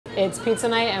It's pizza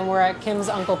night and we're at Kim's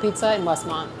Uncle Pizza in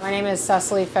Westmont. My name is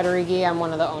Cecily Federighi. I'm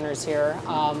one of the owners here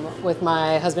with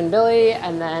my husband Billy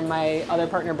and then my other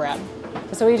partner Brad.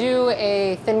 So we do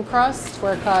a thin crust,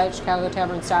 square cut, Chicago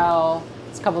tavern-style.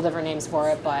 There's a couple different names for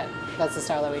it, but that's the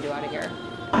style that we do out of here.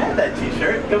 I have that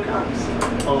t-shirt, go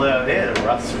Cubs. Although they had a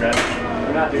rough stretch.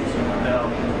 We're not doing so. No.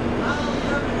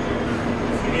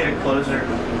 We need a closer.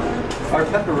 Our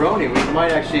pepperoni, we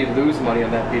might actually lose money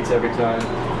on that pizza every time.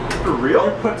 For real?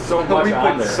 We put so much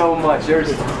on there. So much.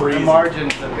 There's crazy. The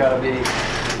margins have got to be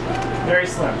very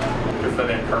slim. Because then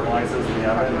it caramelizes in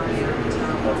the oven.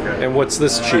 That's good. And what's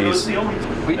this cheese?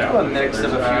 We do a mix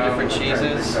of a few different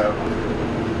cheeses.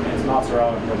 It's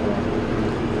mozzarella and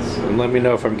pepperoni. And let me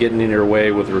know if I'm getting in your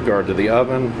way with regard to the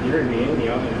oven. You're going to be in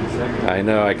the oven in a second. I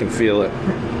know, I can feel it.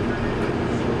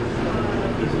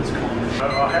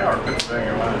 Oh, hey, our good thing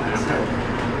I want to do.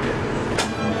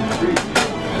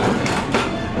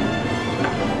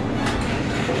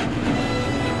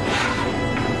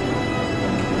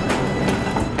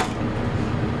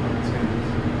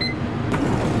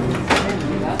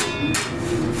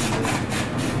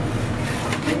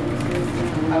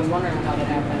 I was wondering how that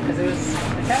happened because it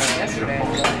happened yesterday.